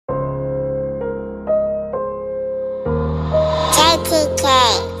TK.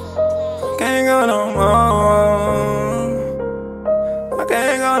 Can't go no more. I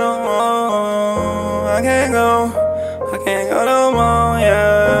can't go no more. I can't go no more,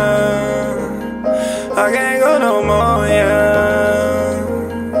 yeah. I can't go no more, yeah.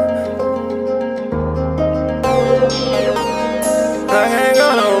 I can't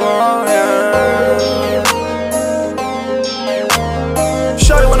go no more, yeah.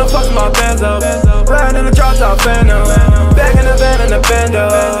 Shorty wanna fuck with my bands up. Riding in the drop top Phantom. Back in the van in the bando.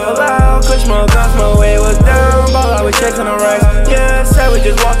 Loud, kush, more guns, my way was down. Ball out with checks on the racks. Yeah, said we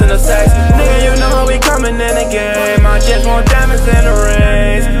just walked in the sacks. Nigga, you know how we coming in the game. I just want diamonds in the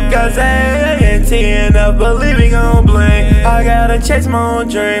rings. Cause A&T enough, believe we gon' blink. I gotta chase my own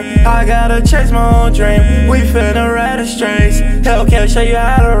dream. I gotta chase my own dream. We finna ride the strings. Hell can't show you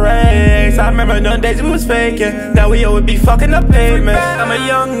how to race. I remember them days we was faking. Now we always be fucking the pavement. I'm a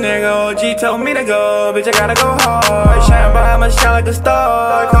young nigga, OG told me to go. Bitch, I gotta go hard. Shine behind my shine like a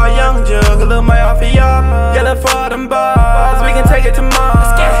star. Call young jug, a little my off of y'all. Yellow for all them bars. We can take it to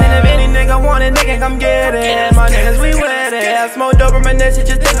Mars. And if any nigga want it, nigga come get it. My niggas, we with it. I smoke dope, reminiscence,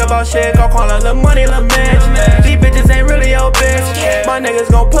 just think about shit. Go call her little money, little bitch. These bitches ain't really your bitch. My niggas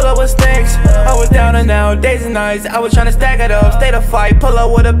gon' pull up with snakes. I was down and out, days and nights. I was tryna stack it up, stay to fight. Pull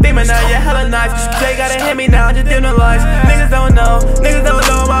up with a beam and now you're hella nice. They gotta hit me now, just dim the lights. Niggas don't know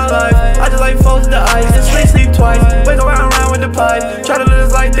my life. I just like folks the ice, just sleep twice. Wake around with the pipe. Try to live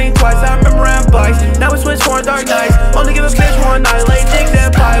this life, think twice. I remember riding bikes. Now we switch for dark nights. Only give a bitch one night, lay dick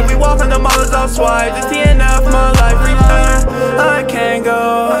that pipe. We walk on the models off swipe. Just TNF my life return. I can't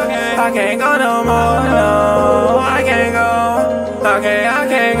go no more, no. I can't go, I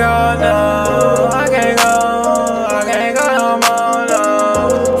can't go, no. I can't go no more,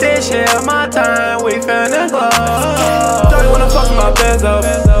 no. This year my time, we finna go. Shorty wanna fuck with my bands up.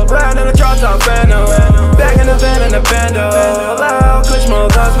 Riding in the drop top Phantom. Back in the van in the bando. Loud, kush, more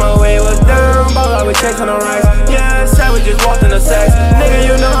guns, my way was down. Ball out with checks on the racks. Yeah, said we just walked in the sacks. Nigga,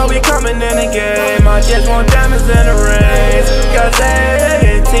 you know how we coming in the game. I just want diamonds in the rings. Cause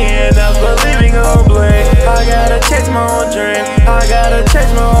A&T enough, believe we gon' blink. I gotta chase my own dream. I gotta chase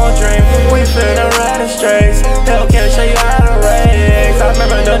my own dream. We finna ride the straights. Hell can't show you how to race. I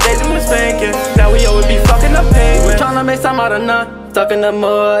remember the days we was thinking. Now we always be fucking up pavement. Tryna make some out of none. Stuck in the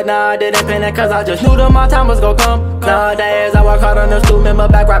mud, nah, I didn't panic cause I just knew that my time was gon' come. Nowadays, I work hard on the stool, remember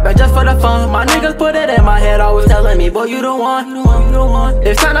back rapping just for the fun. My niggas put it in my head, always telling me, boy, you the one.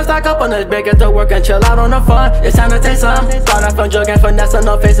 It's time to stack up on this big, get to work and chill out on the fun. It's time to take some. Starting from drug and finesse,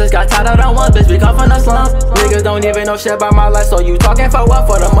 no faces, got tired of that one, bitch, we come from the slums. Niggas don't even know shit about my life, so you talking for what?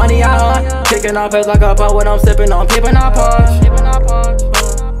 For the money I earn. Kicking off face like a pump, what I'm sipping on, peeping I punch.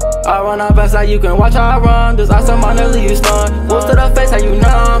 I run up fast like you can watch how I run. Just ask somebody to leave you stunned. Wolves to the face, how you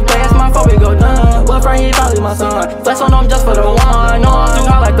numb. Play as my phone, we go dumb. Well, friend, he probably my son. Flex on him just for the one. No, I'm too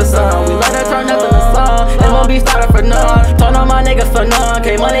hot like the sun. We let it turn up in the sun. MMB started for none. Turn on my niggas for none.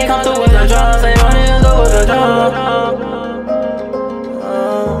 K money come through with the drum. Say money is through with the drum.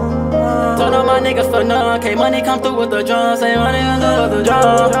 Turn on my niggas for none. K money come through with the drum. Say money is through with the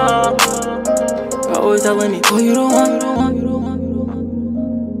drum. Always telling me, boy, you the one.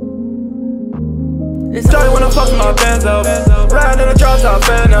 Shorty wanna fuck with my bands up. Riding in the drop top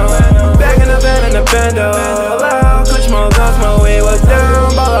Phantom. Back in the van in the bando. Loud, kush, more guns, my way was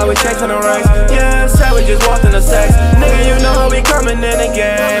down. Ball out with checks on the racks. Yeah, said we just walked in the sacks. Nigga, you know how we coming in the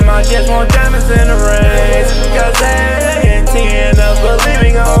game. I just want diamonds in the rings. Cause A&T enough, believe